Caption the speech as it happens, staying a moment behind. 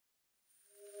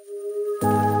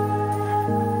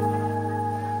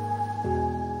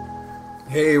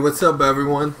Hey, what's up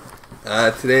everyone?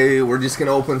 Today we're just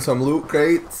gonna open some loot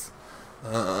crates.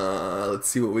 Let's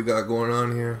see what we got going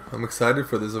on here. I'm excited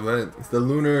for this event. It's the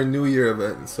Lunar New Year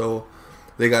event, so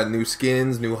they got new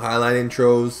skins, new highlight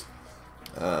intros,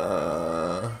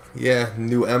 yeah,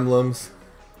 new emblems,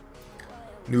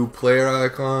 new player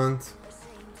icons.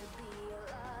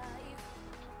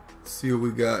 Let's see what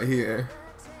we got here.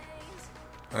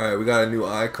 Alright, we got a new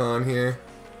icon here.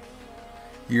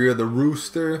 Year of the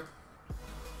Rooster.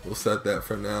 We'll set that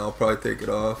for now. I'll probably take it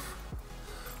off.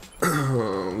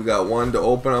 We got one to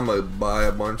open. I'm gonna buy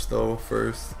a bunch though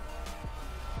first.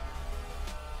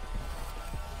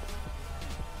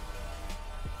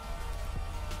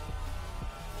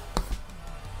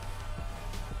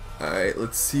 Alright,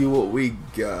 let's see what we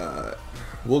got.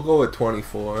 We'll go with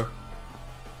 24.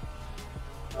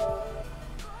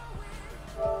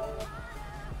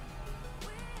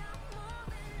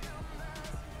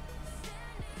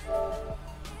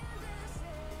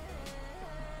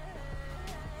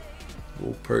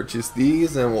 We'll purchase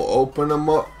these and we'll open them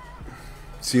up.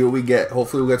 See what we get.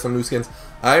 Hopefully we'll get some new skins.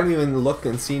 I haven't even looked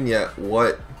and seen yet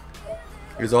what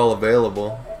is all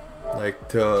available, like,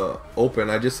 to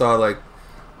open. I just saw like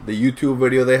the YouTube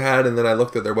video they had, and then I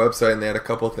looked at their website and they had a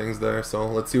couple things there. So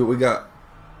let's see what we got.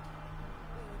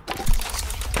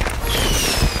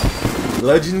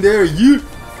 Legendary, yeah.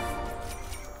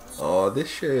 Oh, this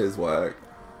shit is whack.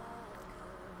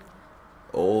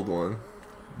 Old one.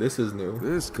 This is new.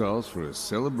 This calls for a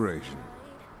celebration.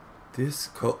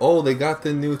 Oh, they got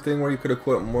the new thing where you could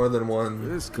equip more than one.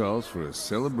 This calls for a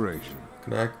celebration.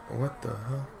 Can I? What the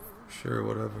hell? Sure,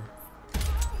 whatever.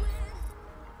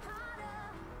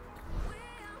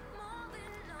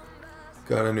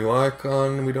 Got a new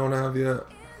icon we don't have yet.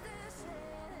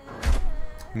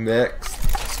 Next.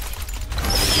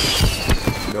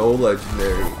 No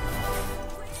legendary.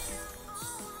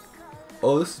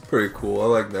 Oh, this is pretty cool. I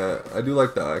like that. I do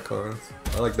like the icons.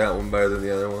 I like that one better than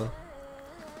the other one.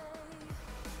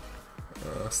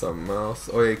 Something else.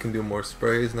 Oh yeah, you can do more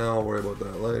sprays now. I'll worry about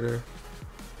that later.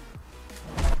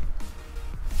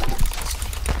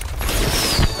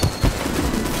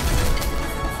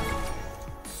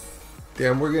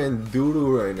 Damn, we're getting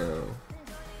doo-doo right now.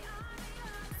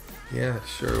 Yeah,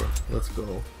 sure. Let's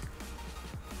go.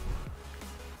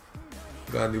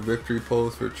 Got a new victory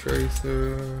pose for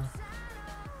Tracer.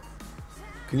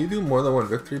 Can you do more than one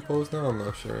victory pose now? I'm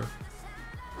not sure.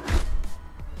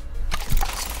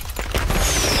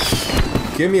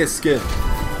 Give me a skin.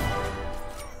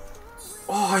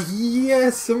 Oh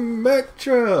yes,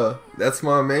 Symmetra. That's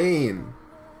my main.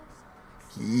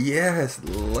 Yes,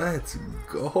 let's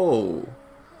go.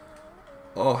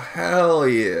 Oh hell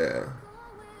yeah.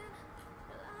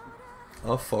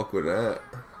 I'll fuck with that.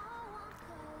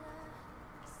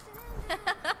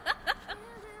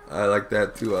 I like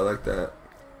that too. I like that.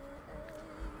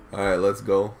 Alright, let's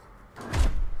go.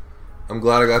 I'm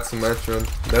glad I got Symmetra.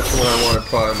 That's the one I wanted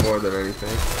probably more than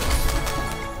anything.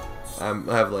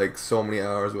 I have like so many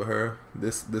hours with her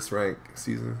this rank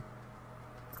season.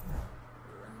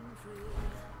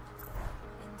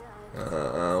 I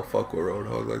don't fuck with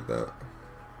Roadhog like that.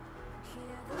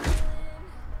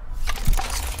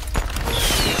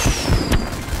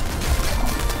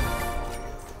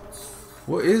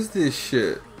 What is this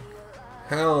shit?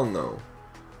 Hell no.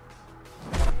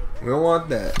 We don't want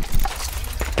that.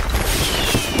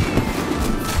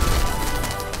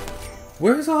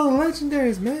 Where's all the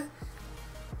legendaries, man?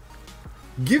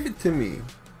 Give it to me.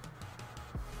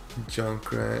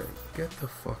 Junkrat. Get the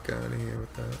fuck out of here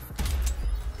with that.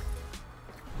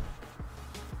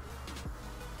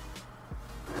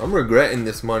 I'm regretting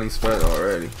this money spent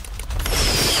already.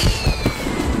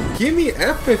 Give me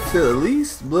epics at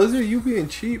least. Blizzard, you being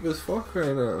cheap as fuck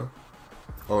right now.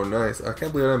 Oh nice. I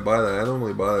can't believe I didn't buy that. I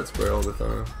normally buy that spray all the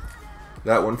time.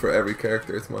 That one for every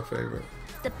character. It's my favorite.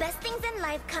 The best things in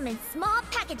life come in small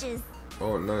packages.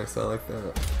 Oh nice. I like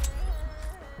that.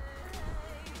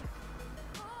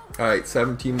 Alright,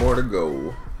 17 more to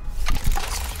go.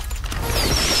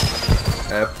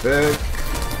 Epic.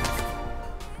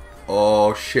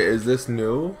 Oh shit. Is this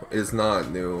new? It's not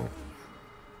new.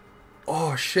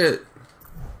 Oh shit.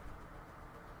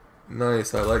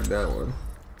 Nice. I like that one.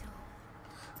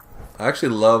 I actually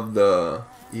love the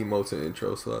emotes and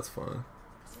intro, so that's fine.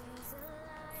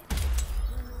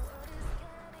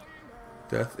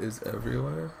 Death is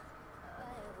everywhere.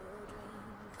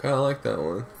 Kinda like that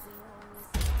one.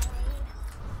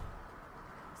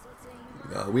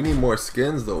 We need more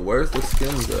skins though. Where's the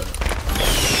skins at?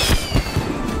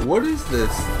 What is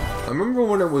this? I remember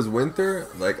when it was winter,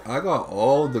 like I got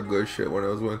all the good shit when it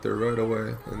was winter right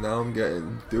away, and now I'm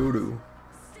getting doo-doo.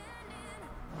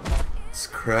 It's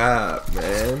crap,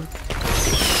 man.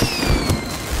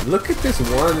 Look at this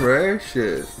one rare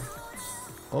shit.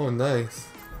 Oh, nice.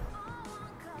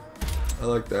 I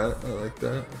like that. I like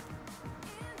that.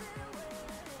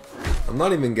 I'm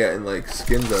not even getting like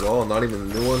skins at all. Not even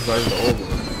the new ones, not even the old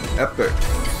ones. Epic.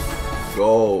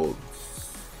 Gold.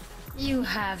 You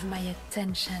have my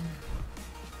attention.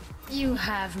 You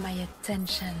have my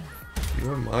attention. You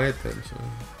have my attention.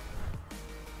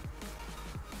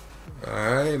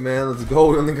 Alright, man, let's go.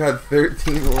 We only got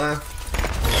 13 left.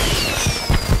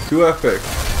 2 epic.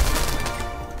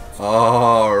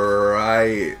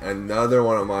 Alright, another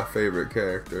one of my favorite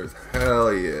characters.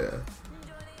 Hell yeah.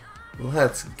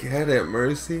 Let's get it,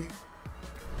 Mercy.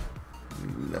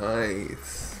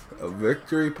 Nice. A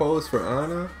victory pose for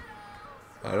Ana.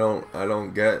 I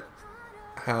don't get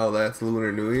how that's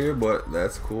Lunar New Year, but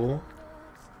that's cool.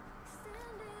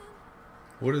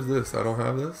 What is this? I don't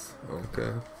have this?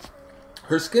 Okay.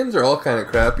 Her skins are all kind of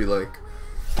crappy, like,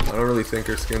 I don't really think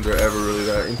her skins are ever really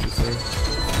that interesting.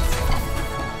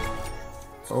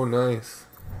 Oh, nice.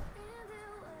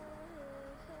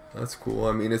 That's cool.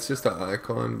 I mean, it's just an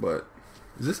icon, but...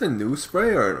 Is this a new spray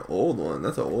or an old one?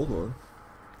 That's an old one.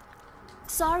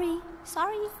 Sorry.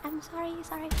 I'm sorry.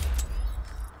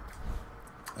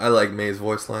 I like May's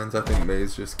voice lines. I think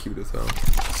May's just cute as hell.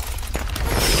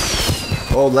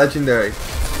 Oh, legendary.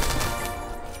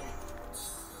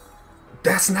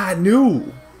 That's not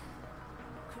new.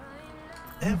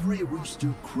 Every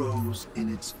rooster crows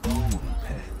in its own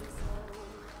pen.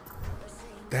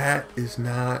 That is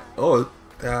not... Oh,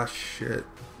 ah, shit.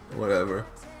 Whatever.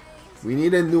 We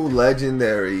need a new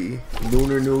legendary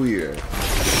Lunar New Year.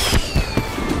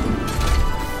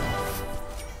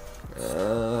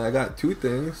 I got 2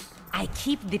 things. I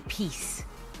keep the peace.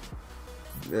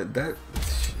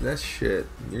 That's shit.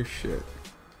 You're shit.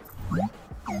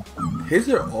 His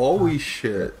are always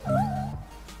shit.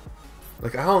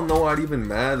 Like, I don't know why it even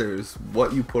matters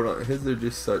what you put on. His are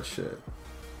just such shit.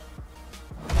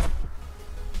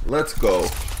 Let's go.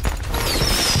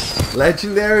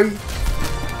 Legendary.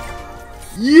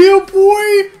 Yeah,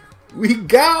 boy. We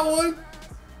got one.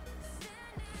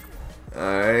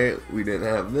 Alright, we didn't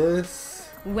have this.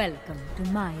 Welcome to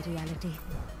my reality.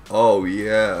 Oh,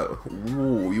 yeah.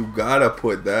 Ooh, you gotta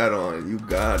put that on. You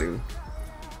got to.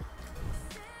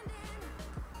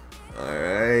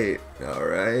 Alright.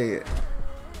 Alright.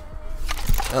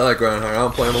 I like Reinhardt. I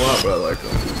don't play him a lot, but I like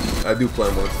him. I do play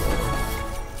him once in a while.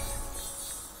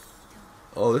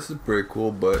 Oh, this is pretty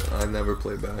cool, but I never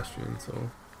play Bastion,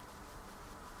 so...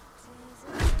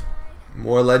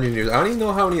 More legendaries. I don't even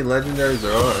know how many legendaries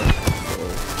there are.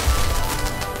 So.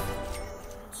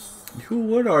 You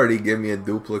would already give me a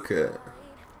duplicate.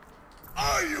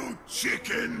 Are you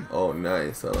chicken? Oh,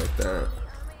 nice. I like that.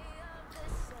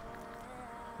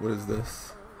 What is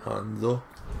this? Hanzo.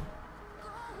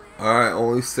 Alright,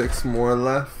 only 6 more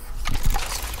left.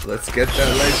 Let's get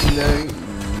that legendary.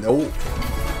 Nope.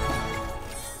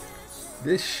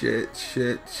 This shit.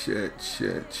 Shit.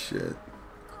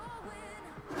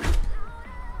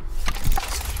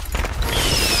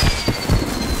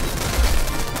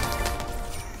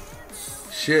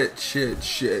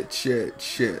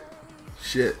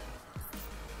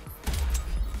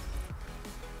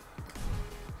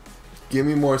 Give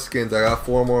me more skins. I got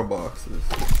 4 more boxes.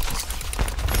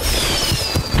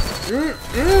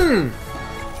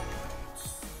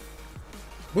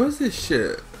 What is this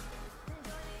shit?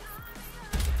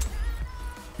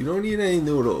 You don't need any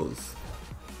noodles.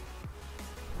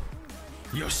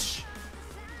 Yosh.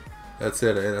 That's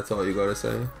it, eh? That's all you gotta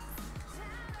say?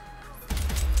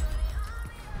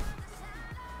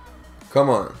 Come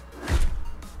on.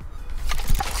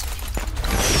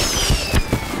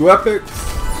 2 epics.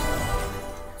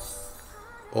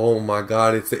 Oh my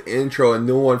god, it's the intro, a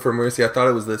new one for Mercy. I thought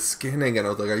it was the skin again. I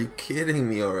was like, are you kidding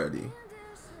me already?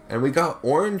 And we got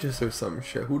oranges or some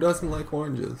shit. Who doesn't like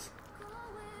oranges?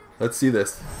 Let's see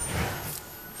this.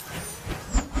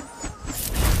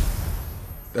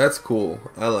 That's cool.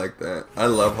 I like that. I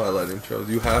love highlight intros.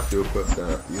 You have to equip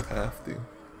that. You have to.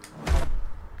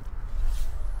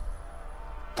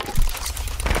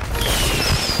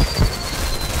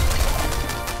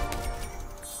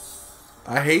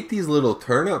 I hate these little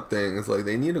turnip things. Like,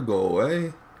 they need to go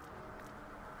away.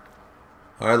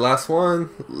 Alright, last one.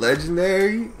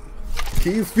 Legendary.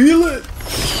 Can you feel it?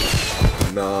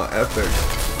 Nah, epic.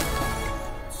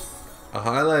 A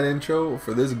highlight intro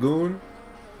for this goon.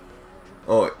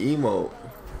 Oh, emote.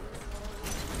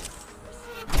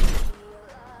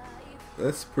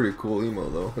 That's pretty cool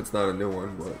emote though. It's not a new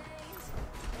one, but...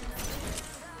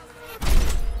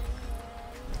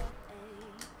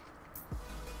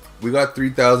 We got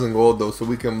 3,000 gold though, so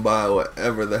we can buy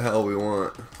whatever the hell we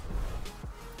want.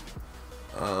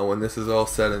 When this is all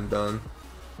said and done.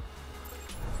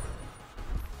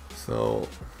 So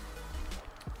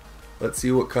let's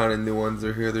see what kind of new ones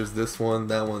are here. There's this one.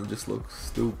 That one just looks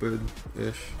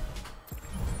stupid-ish.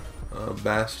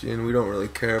 Bastion. We don't really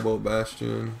care about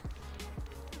Bastion.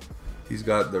 He's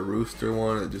got the rooster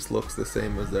one. It just looks the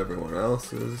same as everyone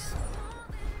else's.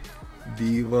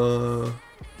 Diva.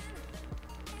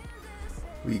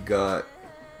 We got...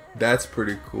 That's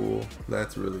pretty cool.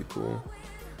 That's really cool.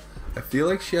 I feel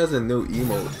like she has a new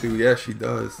emote too. Yeah, she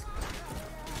does.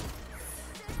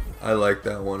 I like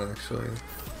that one actually.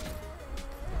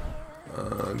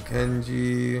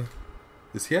 Genji.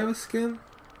 Does he have a skin?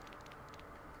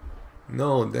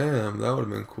 No, damn. That would have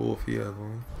been cool if he had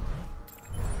one.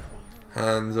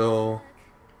 Hanzo.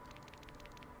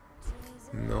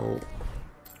 No.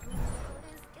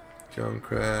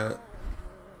 Junkrat.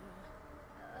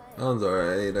 That one's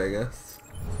alright, I guess.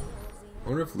 I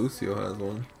wonder if Lucio has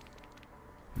one.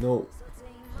 Nope.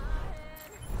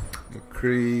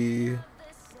 McCree.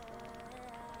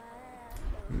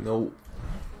 Nope.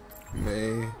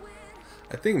 May.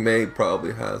 I think May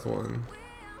probably has one.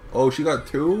 Oh, she got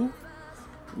two?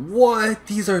 What?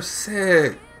 These are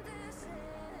sick.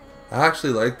 I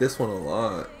actually like this one a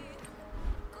lot.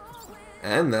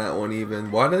 And that one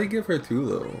even. Why did they give her two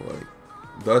though? Like,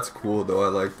 that's cool though. I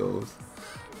like those.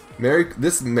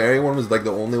 This Mary one was like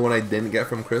the only one I didn't get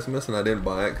from Christmas, and I didn't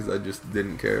buy it because I just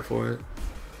didn't care for it.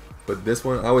 But this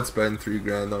one, I would spend $3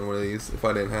 grand on one of these if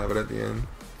I didn't have it at the end.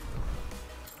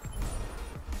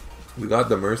 We got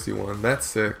the Mercy one. That's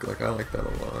sick. Like, I like that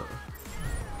a lot.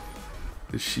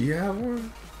 Does she have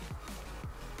one?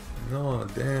 No,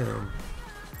 damn.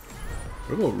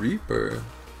 What about Reaper?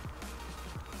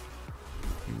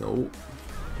 Nope.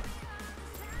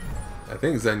 I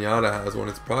think Zenyatta has one.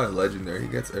 It's probably legendary. He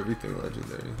gets everything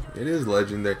legendary. It is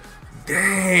legendary.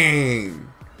 Dang!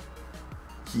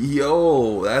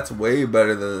 Yo, that's way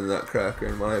better than the Nutcracker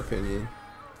in my opinion.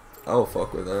 I'll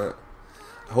fuck with that.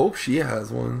 I hope she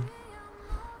has one.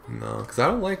 No, because I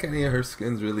don't like any of her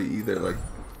skins really either. Like,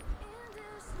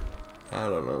 I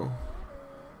don't know.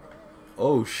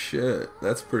 Oh shit,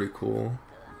 that's pretty cool.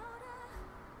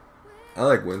 I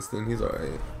like Winston. He's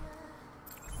alright.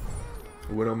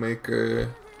 Widowmaker,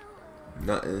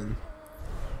 nothing.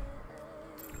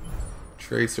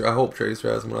 Tracer, I hope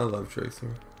Tracer has one. I love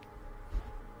Tracer.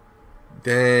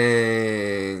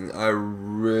 Dang, I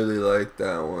really like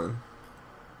that one.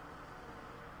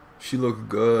 She looks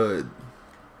good.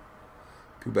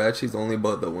 Too bad she's only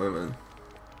about the women.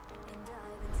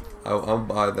 I'll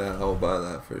buy that. I'll buy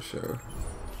that for sure.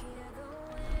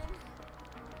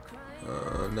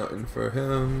 Nothing for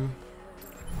him.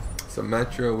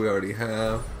 Symmetra we already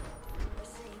have.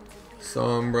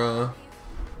 Sombra.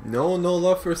 No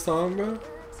love for Sombra?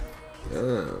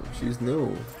 Damn, she's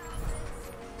new.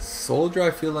 Soldier,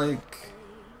 I feel like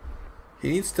he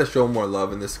needs to show more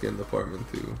love in the skin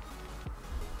department too.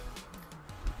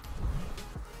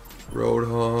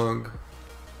 Roadhog.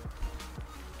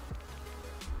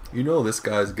 You know this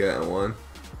guy's getting one.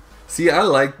 See, I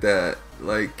like that.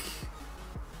 Like,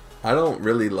 I don't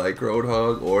really like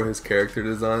Roadhog or his character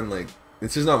design. Like,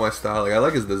 it's just not my style. Like, I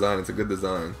like his design. It's a good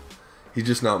design. He's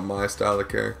just not my style of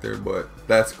character, but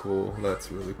that's cool.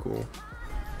 That's really cool.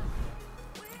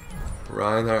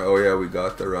 Reinhardt. Oh yeah, we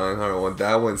got the Reinhardt one.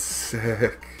 That one's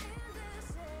sick.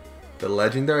 The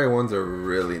legendary ones are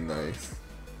really nice.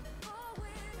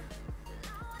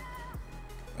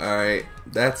 Alright,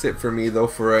 that's it for me though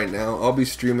for right now. I'll be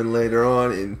streaming later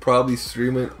on and probably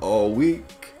streaming all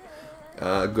week.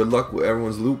 Good luck with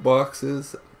everyone's loot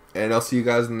boxes. And I'll see you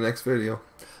guys in the next video.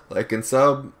 Like and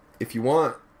sub if you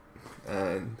want.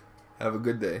 And have a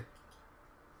good day.